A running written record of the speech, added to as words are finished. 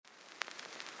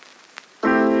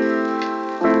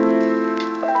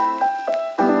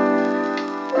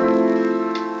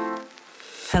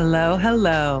Hello,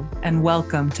 hello, and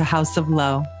welcome to House of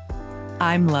Lo.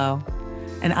 I'm Lo,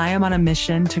 and I am on a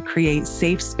mission to create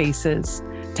safe spaces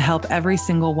to help every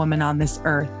single woman on this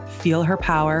earth feel her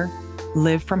power,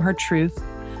 live from her truth,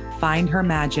 find her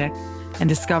magic, and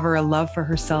discover a love for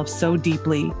herself so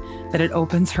deeply that it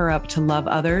opens her up to love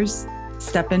others,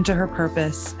 step into her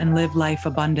purpose, and live life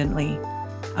abundantly.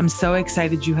 I'm so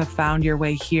excited you have found your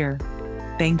way here.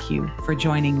 Thank you for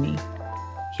joining me.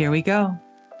 Here we go.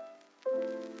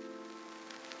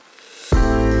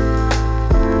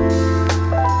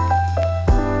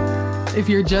 If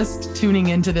you're just tuning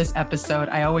into this episode,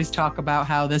 I always talk about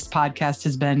how this podcast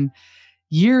has been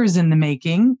years in the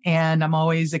making, and I'm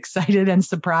always excited and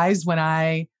surprised when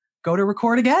I go to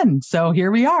record again. So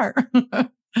here we are.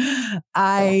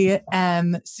 I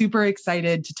am super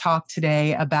excited to talk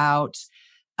today about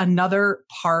another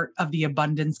part of the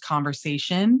abundance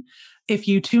conversation. If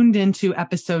you tuned into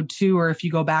episode 2, or if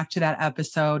you go back to that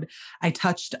episode, I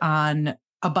touched on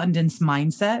abundance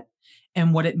mindset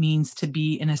and what it means to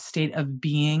be in a state of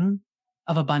being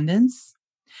of abundance.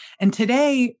 And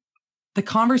today, the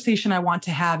conversation I want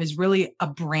to have is really a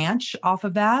branch off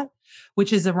of that,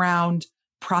 which is around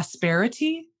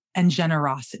prosperity and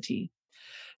generosity.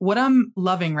 What I'm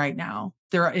loving right now,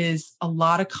 there is a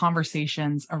lot of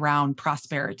conversations around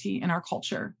prosperity in our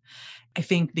culture. I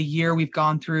think the year we've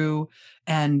gone through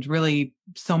and really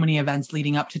so many events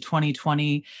leading up to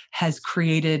 2020 has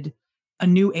created a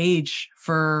new age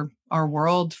for our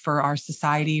world, for our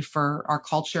society, for our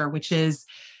culture, which is,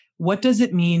 what does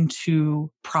it mean to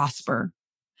prosper?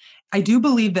 I do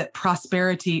believe that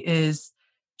prosperity is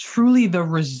truly the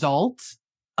result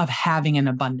of having an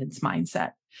abundance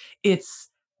mindset. It's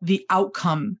the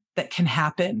outcome that can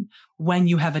happen when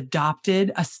you have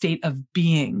adopted a state of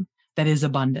being that is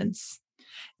abundance.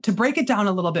 To break it down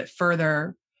a little bit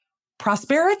further,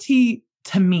 prosperity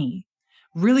to me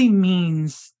really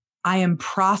means I am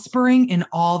prospering in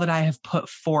all that I have put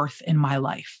forth in my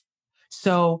life.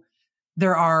 So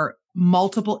there are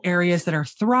multiple areas that are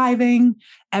thriving.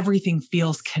 Everything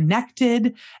feels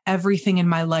connected. Everything in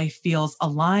my life feels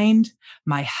aligned.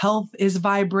 My health is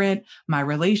vibrant. My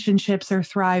relationships are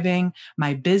thriving.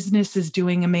 My business is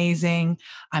doing amazing.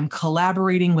 I'm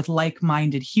collaborating with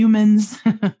like-minded humans.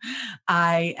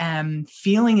 I am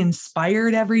feeling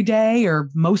inspired every day, or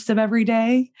most of every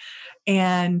day.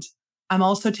 And I'm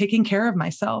also taking care of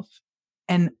myself.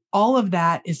 And all of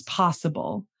that is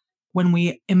possible when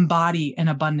we embody an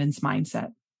abundance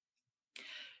mindset.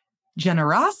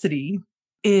 Generosity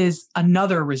is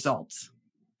another result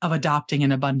of adopting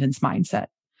an abundance mindset.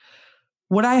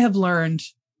 What I have learned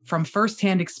from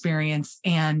firsthand experience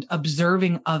and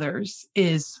observing others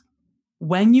is,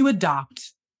 when you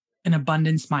adopt an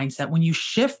abundance mindset, when you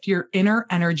shift your inner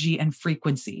energy and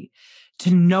frequency to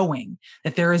knowing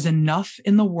that there is enough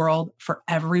in the world for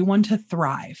everyone to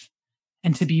thrive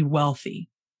and to be wealthy,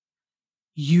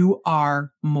 you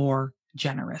are more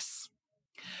generous.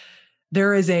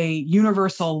 There is a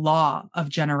universal law of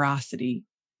generosity,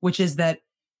 which is that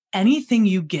anything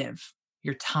you give,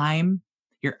 your time,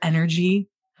 your energy,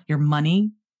 your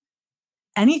money,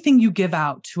 anything you give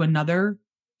out to another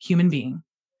human being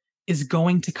is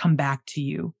going to come back to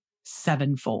you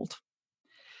sevenfold.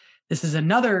 This is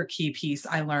another key piece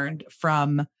I learned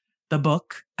from the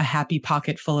book, A Happy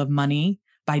Pocket Full of Money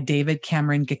by David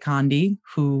Cameron Gikandi,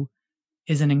 who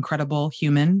is an incredible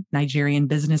human, Nigerian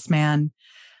businessman.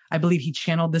 I believe he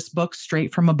channeled this book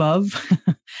straight from above.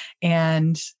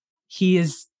 And he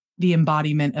is the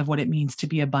embodiment of what it means to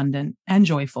be abundant and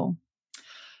joyful.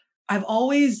 I've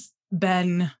always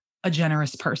been a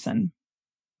generous person.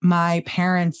 My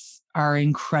parents are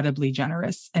incredibly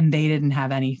generous, and they didn't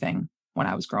have anything when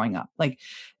I was growing up. Like,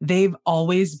 they've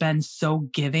always been so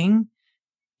giving,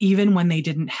 even when they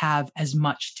didn't have as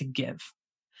much to give.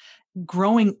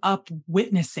 Growing up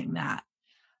witnessing that,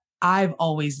 I've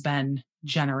always been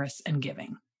generous and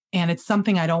giving. And it's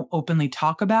something I don't openly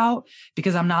talk about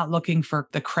because I'm not looking for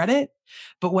the credit.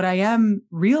 But what I am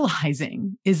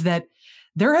realizing is that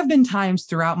there have been times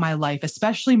throughout my life,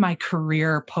 especially my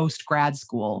career post-grad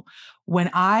school, when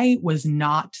I was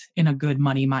not in a good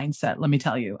money mindset. Let me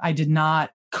tell you, I did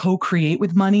not co-create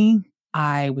with money.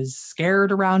 I was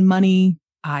scared around money.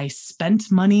 I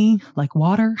spent money like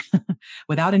water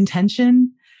without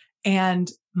intention.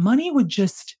 And money would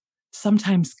just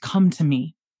sometimes come to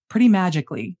me pretty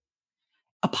magically.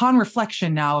 Upon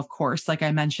reflection now, of course, like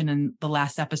I mentioned in the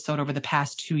last episode, over the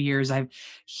past 2 years, I've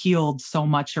healed so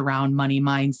much around money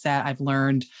mindset. I've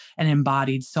learned and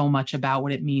embodied so much about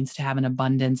what it means to have an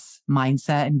abundance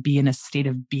mindset and be in a state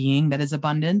of being that is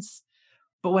abundance.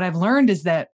 But what I've learned is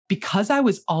that because I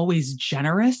was always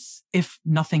generous, if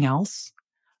nothing else,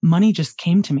 money just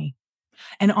came to me.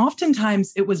 And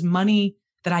oftentimes it was money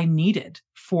that I needed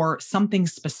for something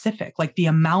specific, like the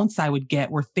amounts I would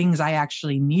get were things I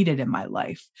actually needed in my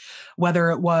life, whether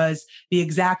it was the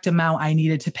exact amount I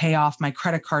needed to pay off my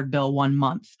credit card bill one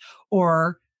month,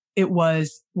 or it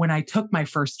was when I took my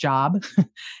first job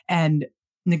and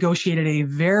negotiated a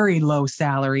very low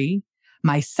salary.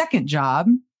 My second job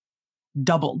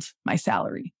doubled my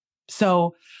salary.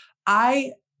 So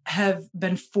I have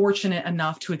been fortunate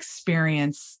enough to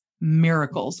experience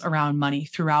miracles around money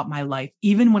throughout my life,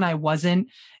 even when I wasn't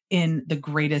in the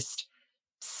greatest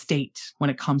state when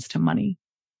it comes to money,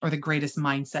 or the greatest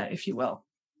mindset, if you will.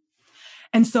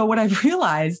 And so what I've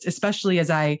realized, especially as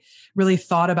I really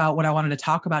thought about what I wanted to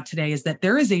talk about today, is that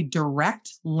there is a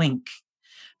direct link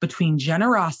between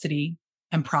generosity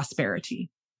and prosperity.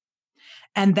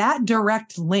 And that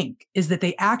direct link is that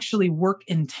they actually work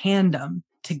in tandem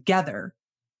together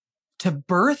to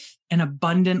birth an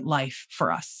abundant life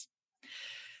for us.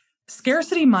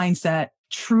 Scarcity mindset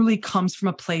truly comes from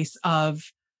a place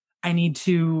of, I need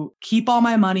to keep all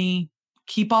my money,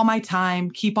 keep all my time,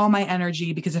 keep all my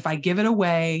energy, because if I give it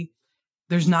away,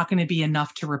 there's not going to be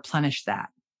enough to replenish that,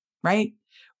 right?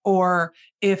 Or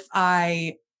if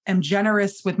I am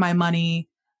generous with my money,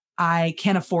 I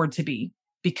can't afford to be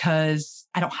because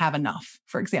I don't have enough,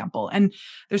 for example. And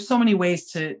there's so many ways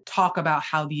to talk about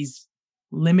how these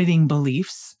limiting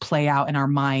beliefs play out in our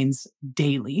minds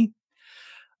daily,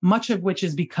 much of which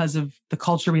is because of the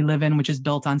culture we live in, which is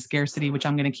built on scarcity, which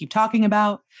I'm going to keep talking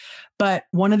about. But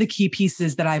one of the key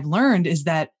pieces that I've learned is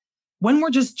that when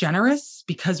we're just generous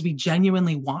because we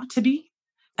genuinely want to be,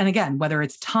 and again, whether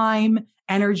it's time,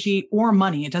 energy, or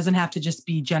money, it doesn't have to just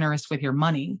be generous with your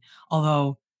money,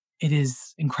 although it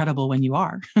is incredible when you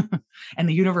are, and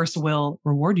the universe will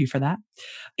reward you for that.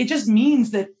 It just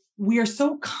means that we are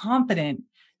so confident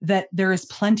that there is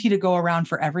plenty to go around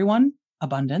for everyone,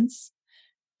 abundance,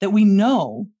 that we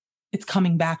know it's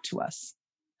coming back to us.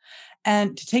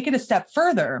 And to take it a step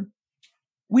further,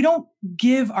 we don't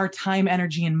give our time,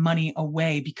 energy, and money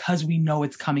away because we know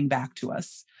it's coming back to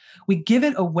us. We give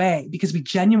it away because we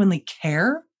genuinely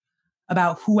care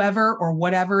about whoever or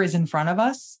whatever is in front of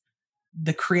us,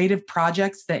 the creative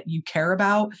projects that you care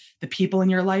about, the people in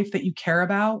your life that you care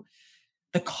about,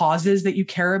 the causes that you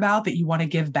care about, that you want to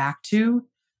give back to.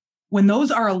 When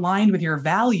those are aligned with your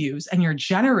values and you're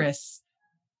generous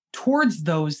towards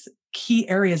those key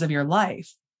areas of your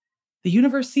life, the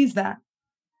universe sees that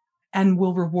and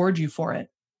will reward you for it.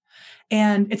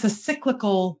 And it's a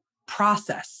cyclical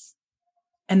process.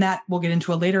 And that we'll get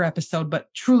into a later episode,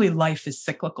 but truly life is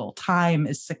cyclical. Time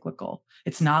is cyclical.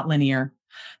 It's not linear.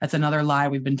 That's another lie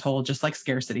we've been told, just like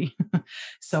scarcity.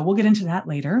 So we'll get into that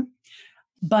later.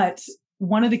 But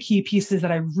one of the key pieces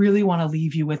that I really want to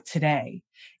leave you with today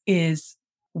is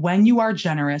when you are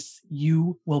generous,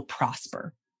 you will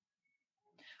prosper.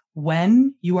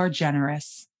 When you are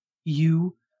generous,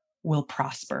 you will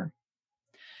prosper.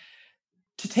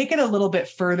 To take it a little bit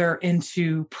further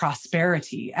into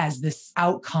prosperity as this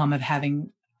outcome of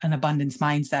having an abundance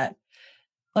mindset,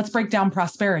 let's break down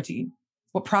prosperity.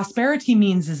 What prosperity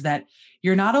means is that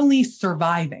you're not only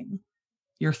surviving,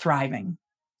 you're thriving.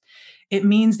 It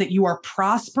means that you are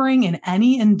prospering in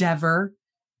any endeavor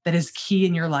that is key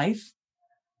in your life.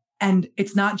 And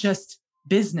it's not just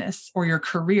business or your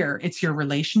career, it's your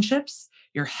relationships,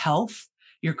 your health,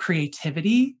 your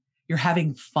creativity, you're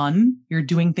having fun, you're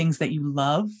doing things that you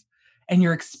love, and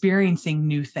you're experiencing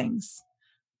new things.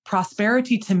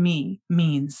 Prosperity to me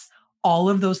means all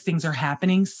of those things are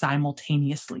happening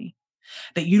simultaneously,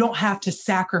 that you don't have to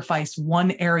sacrifice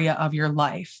one area of your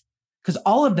life because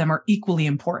all of them are equally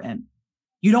important.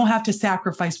 You don't have to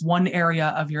sacrifice one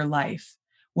area of your life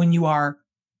when you are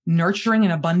nurturing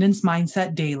an abundance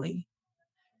mindset daily.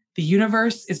 The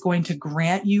universe is going to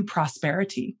grant you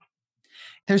prosperity.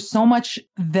 There's so much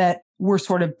that we're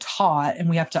sort of taught and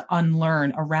we have to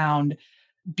unlearn around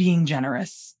being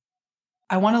generous.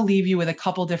 I want to leave you with a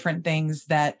couple different things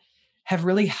that have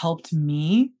really helped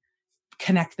me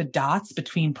connect the dots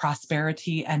between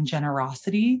prosperity and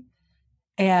generosity.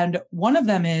 And one of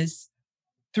them is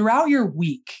throughout your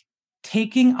week,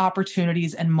 taking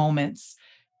opportunities and moments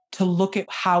to look at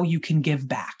how you can give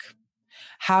back,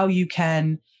 how you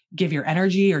can give your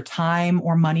energy or time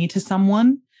or money to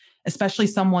someone, especially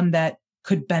someone that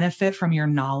could benefit from your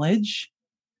knowledge.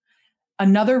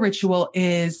 Another ritual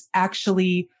is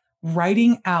actually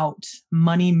writing out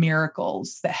money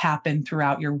miracles that happen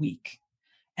throughout your week.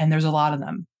 And there's a lot of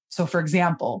them. So for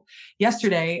example,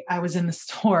 yesterday I was in the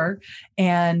store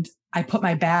and I put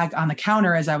my bag on the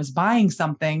counter as I was buying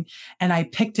something and I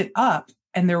picked it up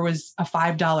and there was a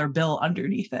 $5 bill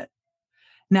underneath it.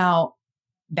 Now,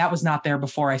 That was not there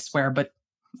before, I swear, but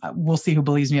we'll see who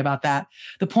believes me about that.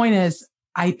 The point is,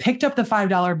 I picked up the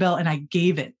 $5 bill and I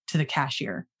gave it to the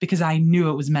cashier because I knew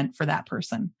it was meant for that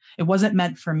person. It wasn't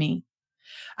meant for me.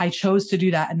 I chose to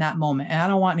do that in that moment. And I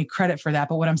don't want any credit for that.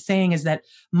 But what I'm saying is that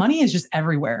money is just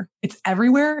everywhere. It's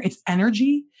everywhere. It's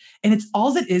energy. And it's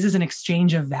all it is an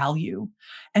exchange of value.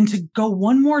 And to go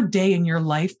one more day in your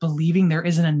life believing there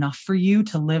isn't enough for you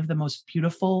to live the most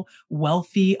beautiful,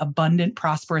 wealthy, abundant,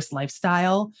 prosperous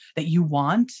lifestyle that you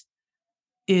want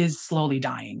is slowly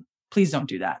dying. Please don't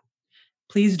do that.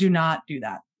 Please do not do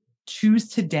that. Choose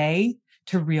today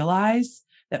to realize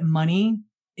that money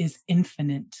is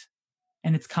infinite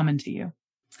and it's coming to you.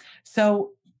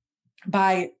 So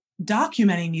by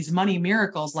documenting these money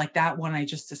miracles like that one I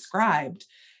just described,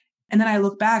 and then I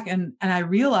look back and I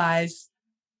realize,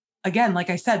 again, like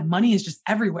I said, money is just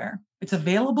everywhere. It's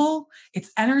available,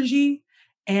 it's energy,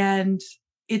 and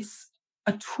it's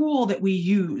a tool that we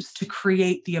use to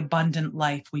create the abundant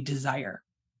life we desire.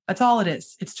 That's all it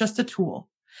is. It's just a tool.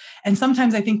 And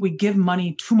sometimes I think we give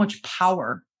money too much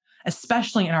power,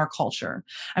 especially in our culture.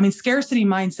 I mean, scarcity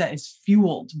mindset is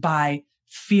fueled by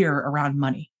fear around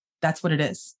money. That's what it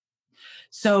is.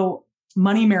 So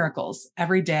money miracles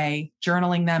every day,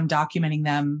 journaling them, documenting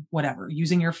them, whatever,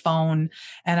 using your phone.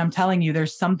 And I'm telling you,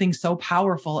 there's something so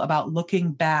powerful about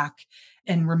looking back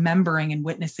and remembering and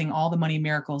witnessing all the money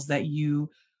miracles that you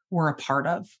were a part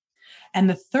of. And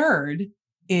the third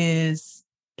is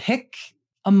pick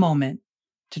a moment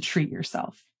to treat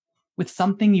yourself with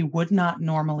something you would not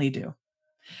normally do.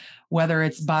 Whether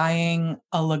it's buying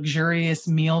a luxurious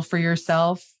meal for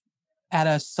yourself at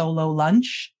a solo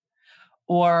lunch,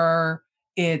 or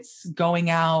it's going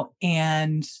out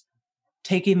and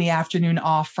taking the afternoon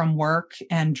off from work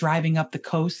and driving up the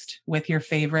coast with your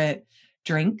favorite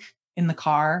drink in the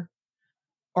car,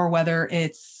 or whether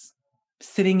it's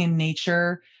sitting in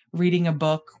nature, reading a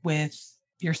book with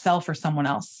yourself or someone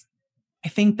else. I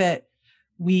think that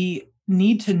we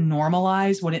need to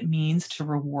normalize what it means to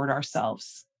reward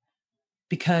ourselves.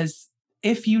 Because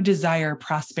if you desire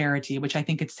prosperity, which I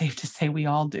think it's safe to say we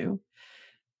all do,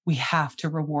 we have to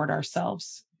reward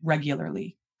ourselves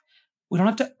regularly. We don't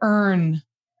have to earn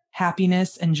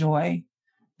happiness and joy.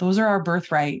 Those are our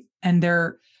birthright, and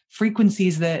they're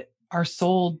frequencies that our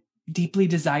soul deeply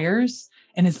desires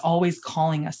and is always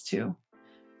calling us to.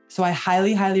 So I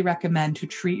highly, highly recommend to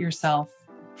treat yourself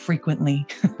frequently.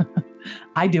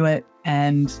 I do it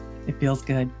and it feels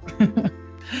good.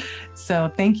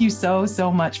 So thank you so,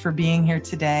 so much for being here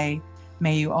today.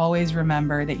 May you always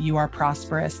remember that you are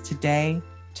prosperous today,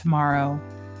 tomorrow,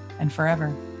 and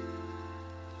forever.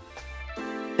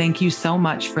 Thank you so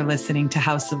much for listening to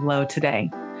House of Low today.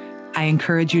 I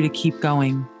encourage you to keep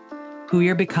going. Who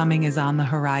you're becoming is on the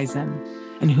horizon,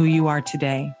 and who you are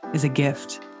today is a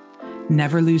gift.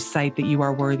 Never lose sight that you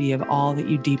are worthy of all that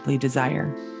you deeply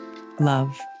desire.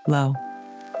 Love, Low.